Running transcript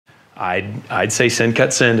I'd say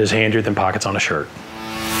SendCutSend is handier than pockets on a shirt.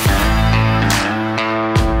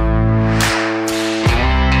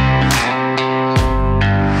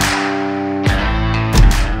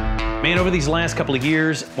 Man, over these last couple of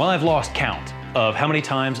years, well, I've lost count of how many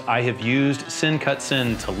times I have used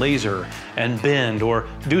SendCutSend to laser and bend or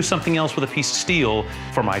do something else with a piece of steel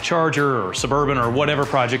for my Charger or Suburban or whatever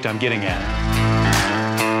project I'm getting at.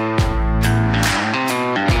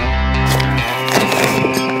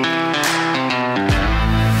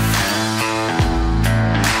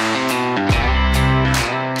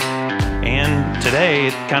 Today,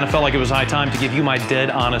 it kind of felt like it was high time to give you my dead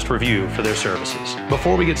honest review for their services.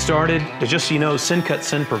 Before we get started, just so you know,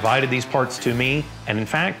 SendCutSend provided these parts to me, and in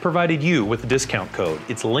fact, provided you with the discount code.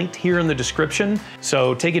 It's linked here in the description,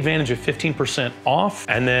 so take advantage of 15% off,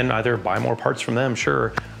 and then either buy more parts from them,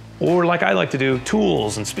 sure, or like I like to do,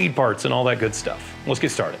 tools and speed parts and all that good stuff. Let's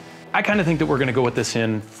get started. I kind of think that we're gonna go with this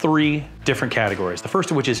in 3 different categories. The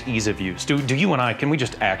first of which is ease of use. Do you and I, can we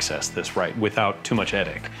just access this right without too much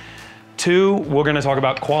headache? 2, we're gonna talk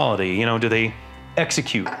about quality. You know, do they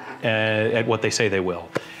execute at what they say they will?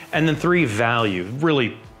 And then 3, value.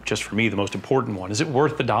 Really, just for me, the most important one. Is it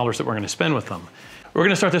worth the dollars that we're gonna spend with them? We're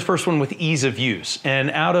gonna start this first one with ease of use.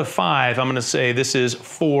 And out of 5, I'm gonna say this is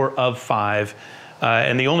 4 of 5.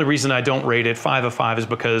 And the only reason I don't rate it 5 of 5 is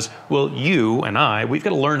because, well, you and I, we've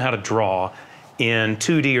gotta learn how to draw in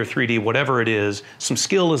 2D or 3D, whatever it is. Some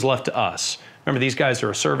skill is left to us. Remember, these guys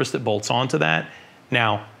are a service that bolts onto that.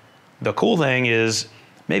 Now, the cool thing is,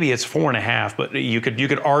 maybe it's 4.5, but you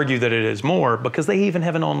could argue that it is more because they even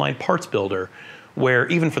have an online parts builder where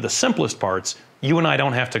even for the simplest parts, you and I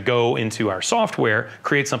don't have to go into our software,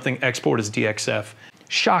 create something, export as DXF.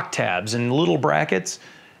 Shock tabs and little brackets,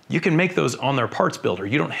 you can make those on their parts builder.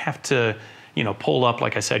 You don't have to, you know, pull up,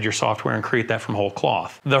 like I said, your software and create that from whole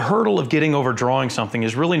cloth. The hurdle of getting over drawing something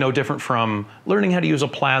is really no different from learning how to use a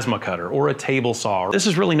plasma cutter or a table saw. This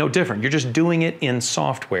is really no different. You're just doing it in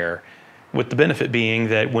software, with the benefit being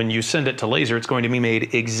that when you send it to laser, it's going to be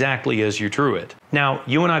made exactly as you drew it. Now,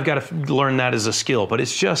 you and I've got to learn that as a skill, but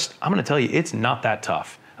it's just, I'm gonna tell you, it's not that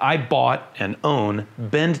tough. I bought and own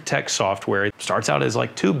Bend Tech software. It starts out as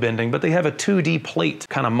like tube bending, but they have a 2D plate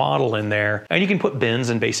kind of model in there, and you can put bends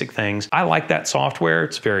and basic things. I like that software.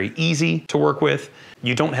 It's very easy to work with.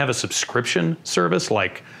 You don't have a subscription service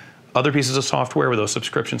like other pieces of software where those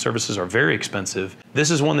subscription services are very expensive. This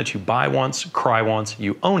is one that you buy once, cry once,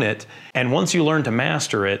 you own it, and once you learn to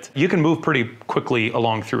master it, you can move pretty quickly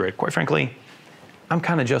along through it. Quite frankly, I'm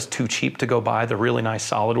kind of just too cheap to go buy the really nice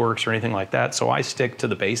SolidWorks or anything like that, so I stick to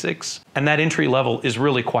the basics. And that entry level is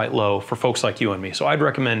really quite low for folks like you and me, so I'd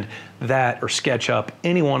recommend that or SketchUp.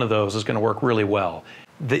 Any one of those is gonna work really well.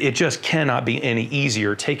 It just cannot be any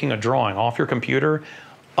easier taking a drawing off your computer,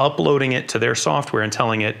 uploading it to their software and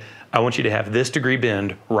telling it, I want you to have this degree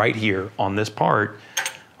bend right here on this part,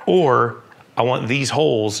 or I want these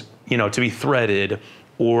holes, you know, to be threaded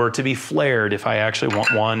or to be flared if I actually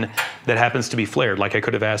want one that happens to be flared, like I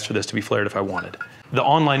could have asked for this to be flared if I wanted. The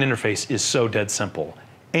online interface is so dead simple,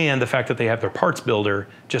 and the fact that they have their parts builder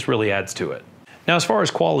just really adds to it. Now, as far as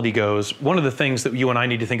quality goes, one of the things that you and I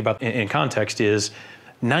need to think about in context is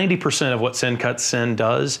 90% of what SendCutSend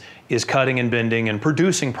does is cutting and bending and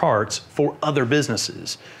producing parts for other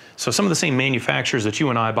businesses. So some of the same manufacturers that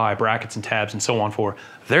you and I buy brackets and tabs and so on for,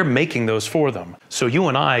 they're making those for them. So you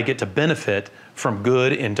and I get to benefit from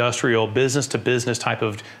good industrial business to business type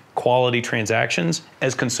of quality transactions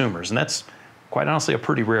as consumers. And that's quite honestly a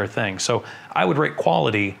pretty rare thing. So I would rate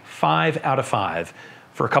quality 5 out of 5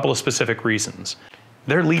 for a couple of specific reasons.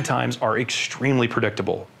 Their lead times are extremely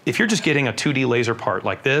predictable. If you're just getting a 2D laser part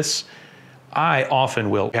like this, I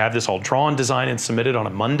often will have this all drawn, designed, and submitted on a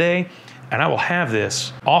Monday, and I will have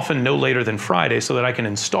this often no later than Friday so that I can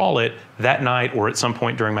install it that night or at some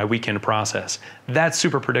point during my weekend process. That's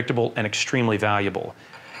super predictable and extremely valuable.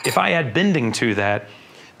 If I add bending to that,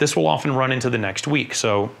 this will often run into the next week.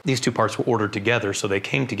 So these 2 parts were ordered together, so they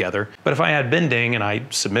came together. But if I add bending and I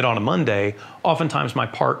submit on a Monday, oftentimes my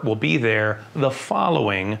part will be there the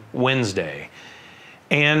following Wednesday.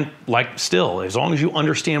 And like still, as long as you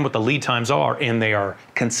understand what the lead times are and they are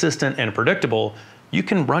consistent and predictable, you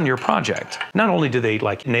can run your project. Not only do they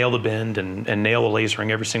like nail the bend and nail the lasering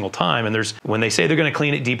every single time, and when they say they're gonna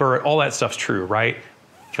clean it, deburr it, all that stuff's true, right?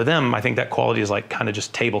 For them, I think that quality is like kind of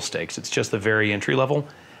just table stakes. It's just the very entry level.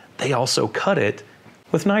 They also cut it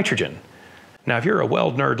with nitrogen. Now, if you're a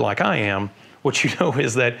weld nerd like I am, what you know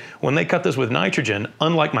is that when they cut this with nitrogen,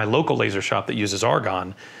 unlike my local laser shop that uses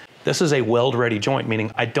argon, this is a weld-ready joint,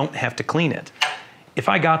 meaning I don't have to clean it. If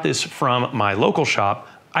I got this from my local shop,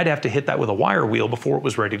 I'd have to hit that with a wire wheel before it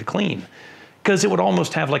was ready to clean. because it would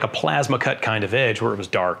almost have like a plasma cut kind of edge where it was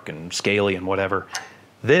dark and scaly and whatever.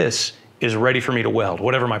 This is ready for me to weld,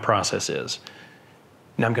 whatever my process is.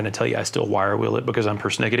 Now I'm gonna tell you I still wire wheel it because I'm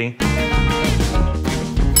persnickety.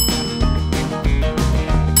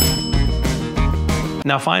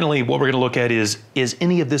 Now finally, what we're gonna look at is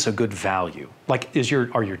any of this a good value? Like,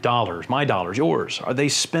 are your dollars, my dollars, yours, are they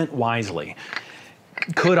spent wisely?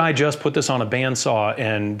 Could I just put this on a bandsaw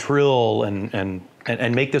and drill and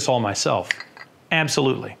make this all myself?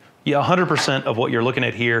 Absolutely. Yeah, 100% of what you're looking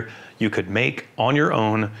at here, you could make on your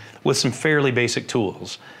own with some fairly basic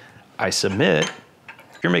tools. I submit,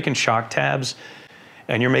 if you're making shock tabs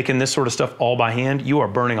and you're making this sort of stuff all by hand, you are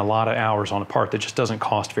burning a lot of hours on a part that just doesn't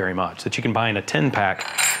cost very much, that you can buy in a 10-pack.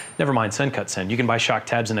 Never mind SendCutSend. You can buy shock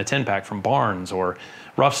tabs in a 10-pack from Barnes or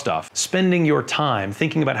Rough Stuff. Spending your time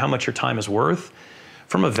thinking about how much your time is worth,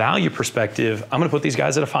 from a value perspective, I'm gonna put these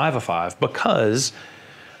guys at a 5 of 5 because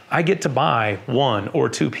I get to buy 1 or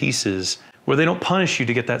 2 pieces where they don't punish you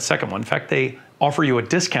to get that second one. In fact, they offer you a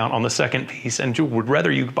discount on the second piece and would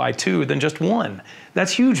rather you buy 2 than just 1.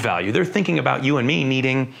 That's huge value. They're thinking about you and me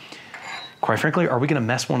needing, quite frankly, are we gonna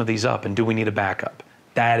mess one of these up and do we need a backup?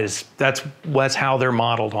 That's how they're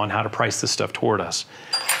modeled on how to price this stuff toward us.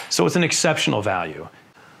 So it's an exceptional value.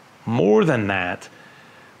 More than that,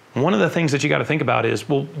 one of the things that you got to think about is,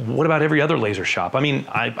 well, what about every other laser shop? I mean,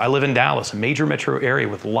 I live in Dallas, a major metro area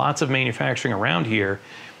with lots of manufacturing around here,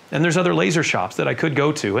 and there's other laser shops that I could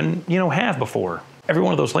go to and, have before. Every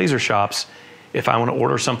one of those laser shops, if I want to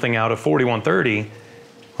order something out of 4130,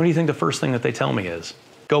 what do you think the first thing that they tell me is?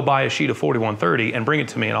 Go buy a sheet of 4130 and bring it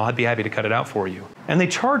to me and I'll be happy to cut it out for you. And they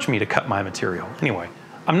charge me to cut my material. Anyway,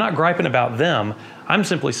 I'm not griping about them. I'm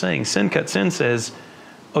simply saying SendCutSend says,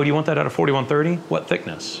 oh, do you want that out of 4130? What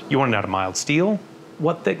thickness? You want it out of mild steel?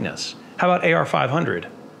 What thickness? How about AR500?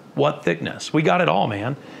 What thickness? We got it all,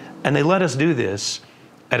 man. And they let us do this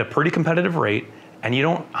at a pretty competitive rate, and you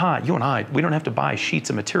and I, we don't have to buy sheets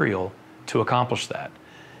of material to accomplish that.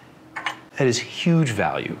 That is huge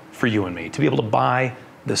value for you and me, to be able to buy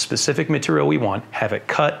the specific material we want, have it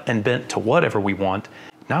cut and bent to whatever we want.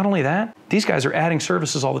 Not only that, these guys are adding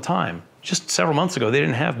services all the time. Just several months ago, they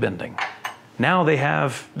didn't have bending. Now they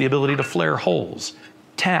have the ability to flare holes,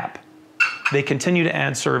 tap. They continue to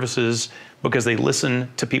add services because they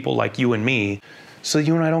listen to people like you and me, so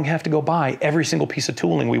you and I don't have to go buy every single piece of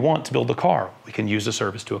tooling we want to build the car. We can use the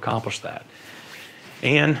service to accomplish that.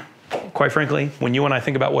 And quite frankly, when you and I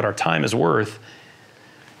think about what our time is worth,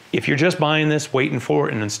 if you're just buying this, waiting for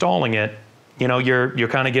it and installing it, you're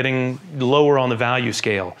kind of getting lower on the value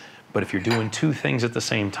scale. But if you're doing 2 things at the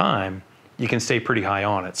same time, you can stay pretty high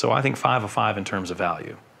on it. So I think 5 of 5 in terms of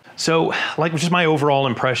value. So just my overall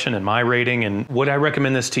impression and my rating, and would I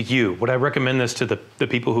recommend this to you? Would I recommend this to the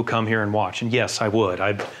people who come here and watch? And yes, I would.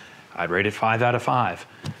 I'd rate it 5 out of 5.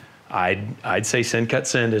 I'd say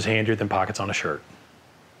SendCutSend is handier than pockets on a shirt.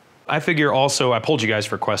 I figure also, I polled you guys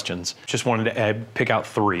for questions. Just wanted to pick out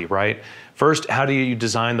 3, right? First, how do you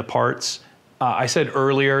design the parts? I said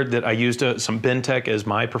earlier that I used some BenTech as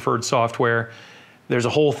my preferred software. There's a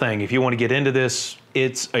whole thing. If you want to get into this,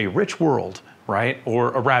 it's a rich world, right?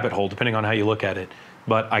 Or a rabbit hole, depending on how you look at it.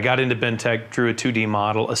 But I got into BenTech, drew a 2D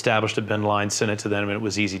model, established a bend line, sent it to them, and it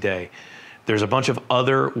was easy day. There's a bunch of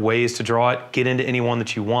other ways to draw it. Get into any one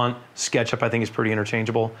that you want. SketchUp, I think, is pretty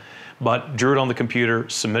interchangeable. But drew it on the computer,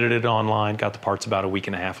 submitted it online, got the parts about a week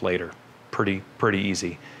and a half later. Pretty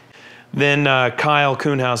easy. Then Kyle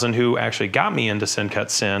Kuhnhausen, who actually got me into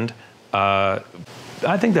SendCutSend,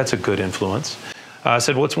 I think that's a good influence.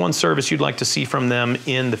 Said, what's one service you'd like to see from them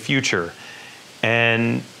in the future?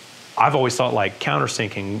 And I've always thought like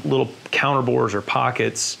countersinking, little counterbores or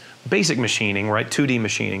pockets, basic machining, right? 2D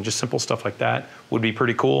machining, just simple stuff like that would be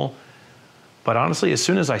pretty cool. But honestly, as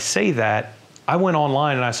soon as I say that, I went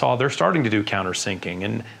online and I saw they're starting to do countersinking,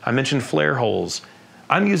 and I mentioned flare holes.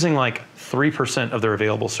 I'm using like 3% of their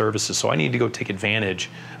available services, so I need to go take advantage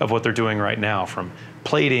of what they're doing right now, from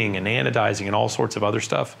plating and anodizing and all sorts of other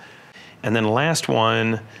stuff. And then last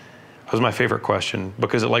one was my favorite question,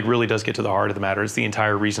 because it really does get to the heart of the matter. It's the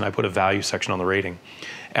entire reason I put a value section on the rating.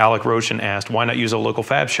 Alec Roshan asked, why not use a local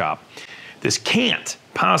fab shop? This can't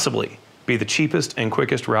possibly be the cheapest and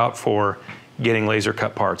quickest route for getting laser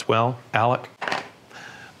cut parts. Well, Alec,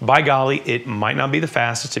 by golly, it might not be the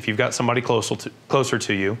fastest if you've got somebody closer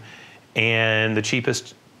to you, and the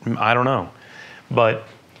cheapest, I don't know. But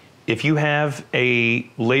if you have a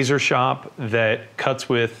laser shop that cuts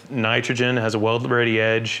with nitrogen, has a weld-ready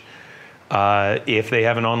edge, if they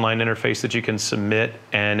have an online interface that you can submit,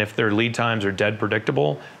 and if their lead times are dead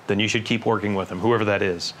predictable, then you should keep working with them, whoever that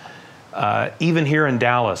is. Even here in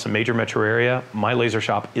Dallas, a major metro area, my laser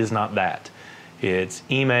shop is not that. it's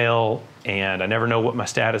email, and I never know what my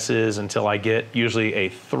status is until I get usually a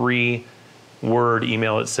 3-word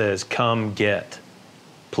email that says, come get,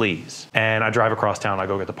 please. And I drive across town, I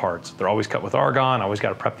go get the parts. They're always cut with argon, I always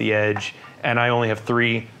gotta prep the edge, and I only have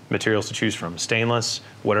 3 materials to choose from: stainless,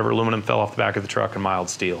 whatever aluminum fell off the back of the truck, and mild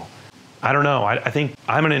steel. I don't know, I think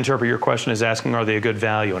I'm gonna interpret your question as asking, are they a good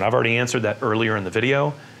value? And I've already answered that earlier in the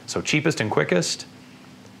video. So cheapest and quickest,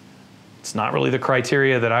 it's not really the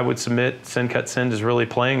criteria that I would submit SendCutSend is really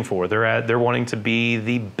playing for. They're wanting to be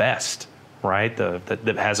the best, right?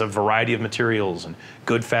 That has a variety of materials and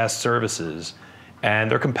good, fast services.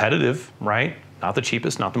 And they're competitive, right? Not the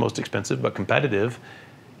cheapest, not the most expensive, but competitive.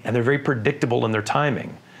 And they're very predictable in their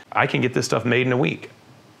timing. I can get this stuff made in a week.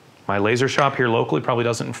 My laser shop here locally probably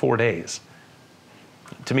does it in 4 days.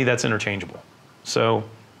 To me, that's interchangeable. So,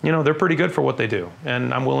 you know, they're pretty good for what they do.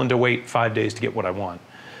 And I'm willing to wait 5 days to get what I want.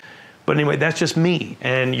 But anyway, that's just me,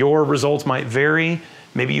 and your results might vary.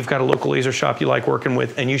 Maybe you've got a local laser shop you like working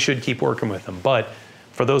with, and you should keep working with them. But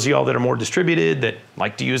for those of y'all that are more distributed, that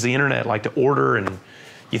like to use the internet, like to order, and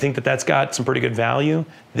you think that that's got some pretty good value,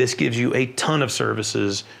 this gives you a ton of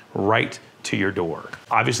services right to your door.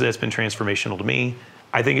 Obviously, that's been transformational to me.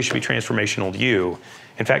 I think it should be transformational to you.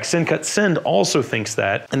 In fact, SendCutSend also thinks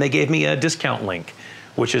that, and they gave me a discount link,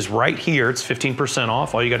 which is right here. It's 15%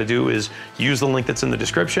 off. All you got to do is use the link that's in the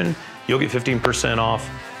description. You'll get 15% off,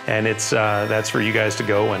 and it's that's for you guys to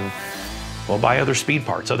go and, well, buy other speed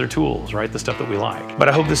parts, other tools, right? The stuff that we like. But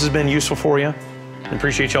I hope this has been useful for you. I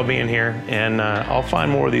appreciate y'all being here, and I'll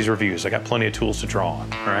find more of these reviews. I got plenty of tools to draw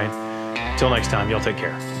on, all right? Till next time, y'all take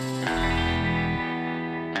care.